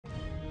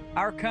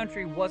Our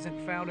country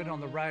wasn't founded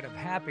on the right of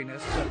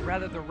happiness, but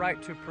rather the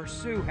right to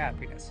pursue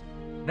happiness.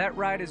 That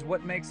right is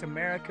what makes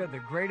America the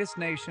greatest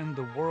nation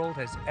the world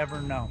has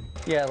ever known.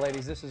 Yeah,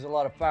 ladies, this is a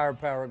lot of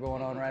firepower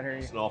going on right here.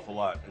 It's an awful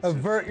lot.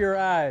 Avert your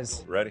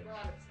eyes. Ready?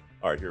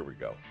 All right, here we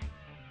go.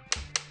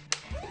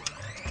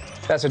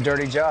 That's a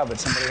dirty job, but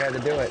somebody had to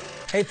do it.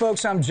 Hey,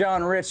 folks, I'm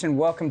John Rich, and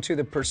welcome to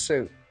The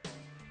Pursuit.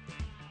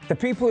 The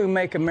people who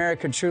make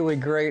America truly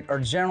great are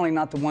generally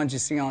not the ones you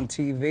see on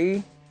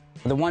TV,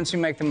 or the ones who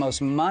make the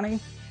most money,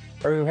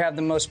 or who have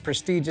the most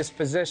prestigious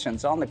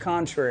positions. On the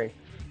contrary,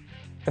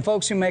 the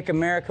folks who make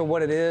America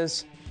what it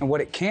is and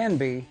what it can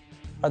be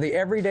are the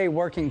everyday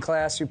working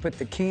class who put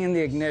the key in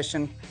the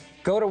ignition,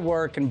 go to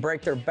work, and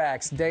break their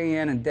backs day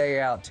in and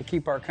day out to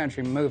keep our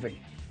country moving.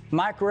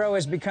 Mike Rowe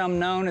has become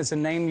known as a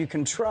name you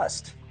can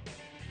trust,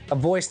 a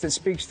voice that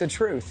speaks the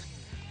truth,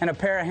 and a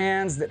pair of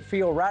hands that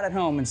feel right at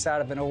home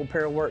inside of an old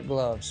pair of work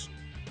gloves.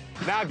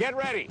 Now get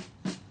ready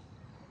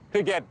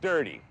to get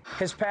dirty.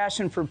 His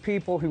passion for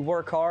people who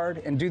work hard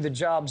and do the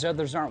jobs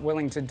others aren't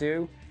willing to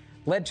do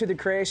led to the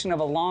creation of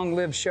a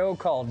long-lived show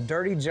called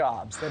Dirty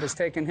Jobs that has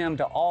taken him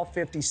to all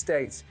 50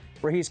 states,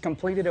 where he's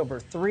completed over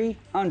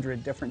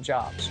 300 different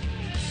jobs.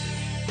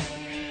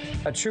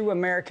 A true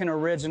American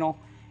original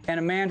and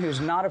a man who's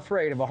not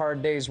afraid of a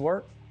hard day's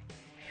work,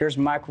 here's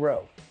Mike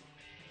Rowe.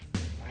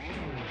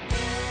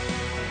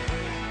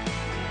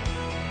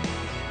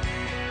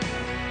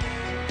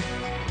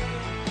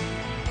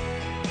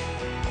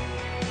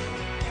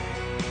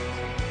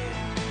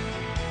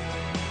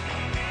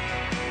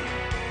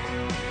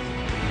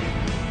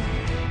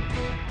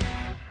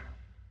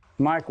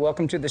 Mike,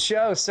 welcome to the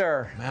show,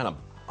 sir. Man,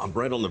 I'm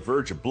right on the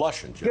verge of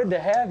blushing, John. Good to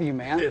have you,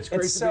 man. It's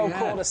great to so be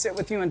cool had. to sit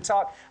with you and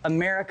talk.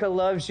 America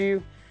loves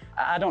you.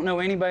 I don't know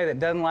anybody that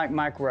doesn't like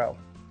Mike Rowe.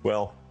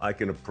 Well, I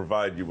can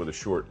provide you with a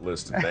short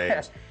list of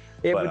names.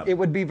 It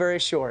would be very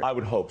short. I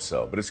would hope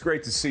so, but it's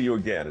great to see you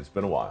again. It's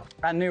been a while.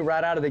 I knew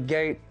right out of the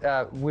gate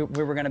we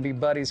were going to be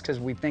buddies because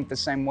we think the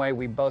same way.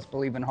 We both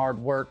believe in hard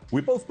work.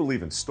 We both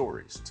believe in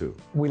stories, too.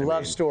 We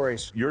love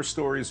stories. Your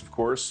stories, of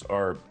course,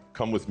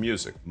 come with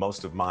music.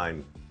 Most of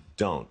mine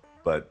don't,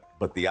 but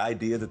the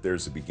idea that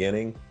there's a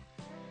beginning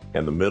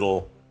and the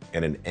middle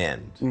and an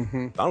end.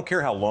 Mm-hmm. I don't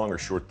care how long or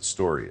short the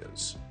story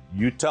is.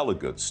 You tell a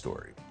good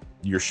story.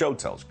 Your show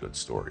tells good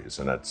stories,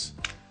 and it's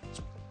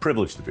a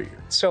privilege to be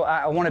here. So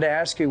I wanted to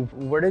ask you,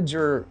 where did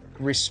your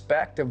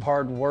respect of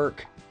hard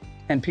work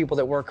and people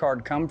that work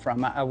hard come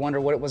from? I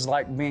wonder what it was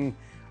like being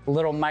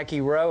little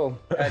Mikey Rowe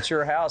at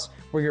your house.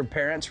 Were your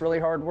parents really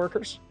hard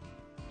workers?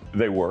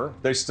 They were.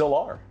 They still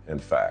are, in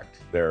fact.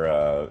 They're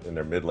in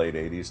their mid-late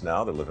 80s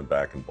now. They're living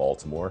back in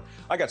Baltimore.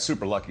 I got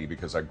super lucky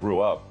because I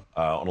grew up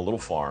on a little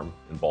farm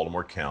in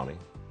Baltimore County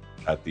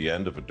at the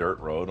end of a dirt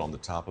road on the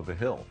top of a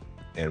hill.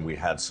 And we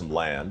had some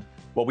land.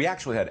 Well, we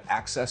actually had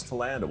access to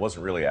land. It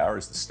wasn't really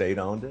ours. The state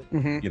owned it,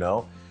 you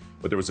know.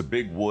 But there was a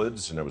big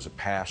woods and there was a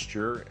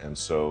pasture. And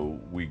so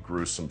we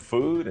grew some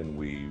food and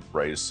we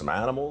raised some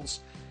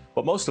animals.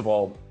 But most of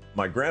all,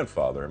 my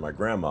grandfather and my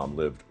grandmom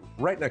lived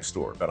right next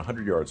door, about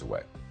 100 yards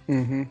away.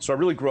 So I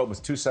really grew up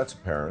with two sets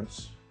of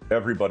parents.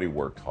 Everybody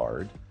worked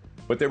hard,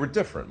 but they were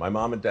different. My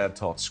mom and dad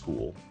taught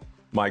school.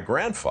 My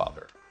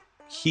grandfather,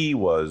 he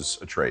was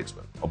a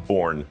tradesman, a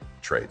born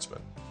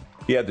tradesman.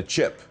 He had the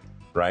chip,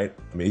 right?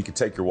 I mean, he could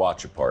take your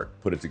watch apart,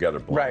 put it together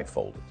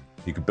blindfolded.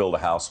 He could build a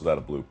house without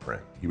a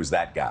blueprint. He was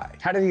that guy.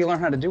 How did he learn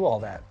how to do all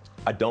that?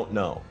 I don't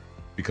know,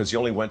 because he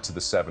only went to the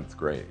 7th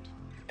grade.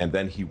 And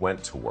then he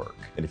went to work.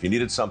 And if you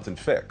needed something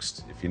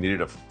fixed, if you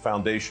needed a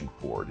foundation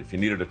poured, if you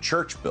needed a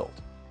church built,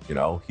 you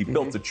know, he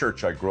built the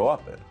church I grew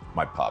up in.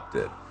 My pop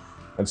did.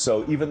 And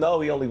so even though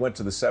he only went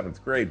to the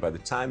 7th grade, by the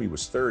time he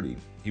was 30,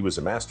 he was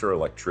a master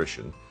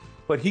electrician,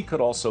 but he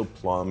could also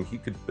plumb, he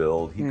could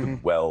build, he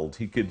could weld,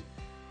 he could,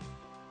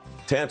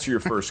 to answer your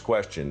first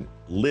question,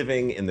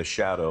 living in the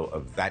shadow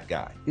of that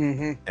guy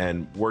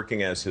and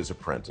working as his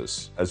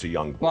apprentice as a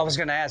young boy. Well, I was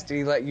going to ask, did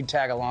he let you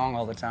tag along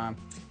all the time?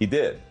 He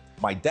did.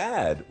 My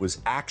dad was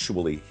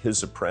actually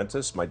his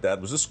apprentice. My dad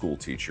was a school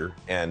teacher,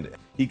 and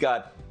he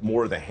got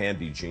more of the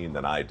handy gene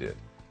than I did.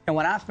 And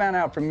when I found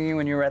out from you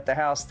when you were at the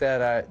house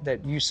that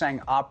you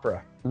sang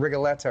opera,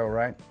 Rigoletto,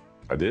 right?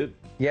 I did.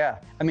 Yeah.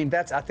 I mean,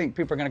 I think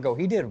people are going to go,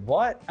 he did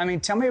what? I mean,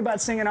 tell me about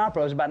singing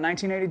opera. It was about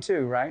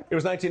 1982, right? It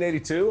was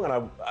 1982,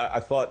 and I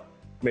thought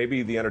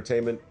maybe the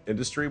entertainment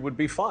industry would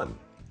be fun.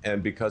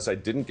 And because I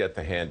didn't get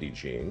the handy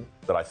gene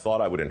that I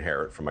thought I would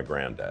inherit from my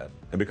granddad,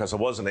 and because I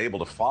wasn't able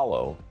to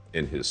follow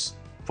in his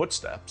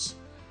footsteps,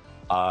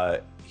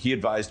 he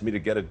advised me to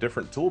get a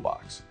different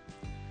toolbox.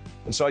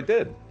 And so I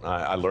did.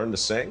 I learned to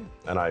sing,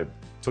 and I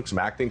took some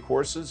acting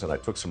courses, and I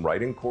took some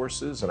writing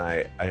courses, and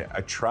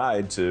I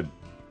tried to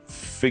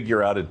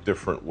figure out a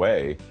different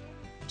way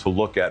to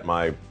look at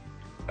my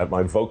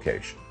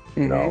vocation,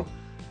 you know?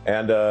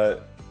 And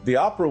the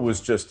opera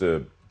was just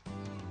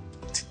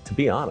to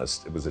be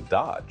honest, it was a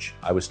dodge.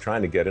 I was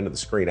trying to get into the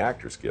Screen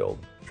Actors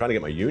Guild, trying to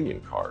get my union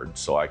card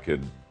so I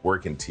could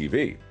work in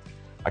TV.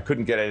 I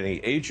couldn't get any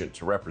agent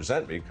to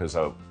represent me because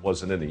I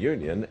wasn't in the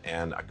union,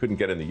 and I couldn't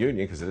get in the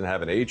union because I didn't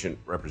have an agent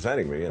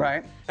representing me. And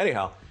right.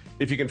 Anyhow,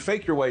 if you can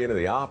fake your way into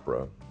the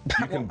opera,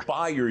 you can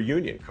buy your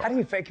union card. How do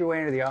you fake your way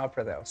into the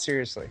opera, though?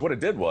 Seriously. What I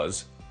did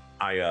was,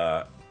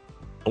 I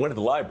went to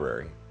the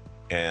library,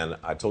 and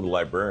I told the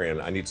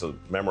librarian I need to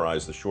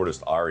memorize the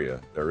shortest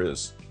aria there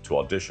is to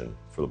audition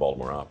for the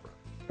Baltimore Opera.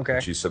 Okay.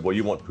 And she said, well,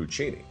 you want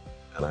Puccini.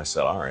 And I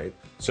said, all right.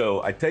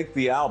 So I take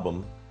the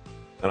album,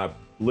 and I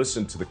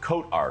listen to the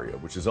coat aria,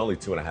 which is only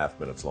 2.5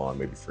 minutes long,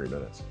 maybe 3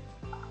 minutes.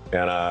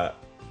 And I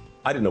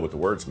didn't know what the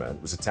words meant.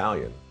 It was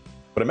Italian.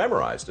 But I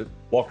memorized it,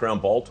 walked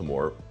around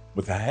Baltimore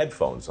with the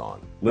headphones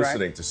on,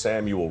 listening to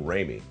Samuel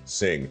Ramey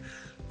sing,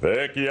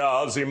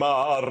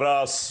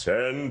 Vecchiasima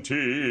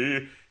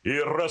senti,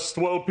 il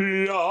resto il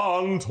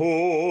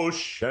pianto,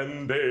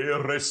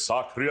 scendere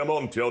sacri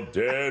monti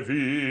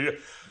devi,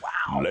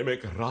 le me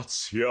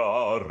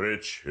grazia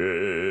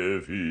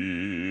ricevi.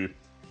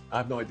 I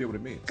have no idea what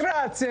it means.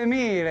 Grazie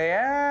mille,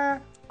 eh?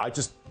 I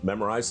just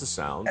memorized the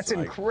sounds. That's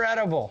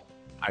incredible.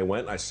 I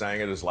went and I sang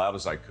it as loud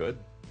as I could.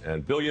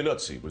 And Bill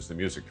Yanuzzi was the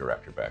music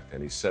director back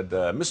then. He said,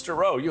 Mr.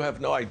 Rowe, you have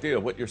no idea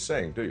what you're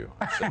saying, do you?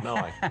 I said, no,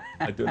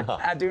 I do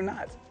not. I do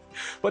not.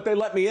 But they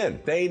let me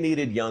in. They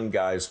needed young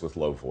guys with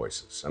low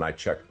voices, and I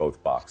checked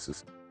both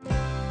boxes.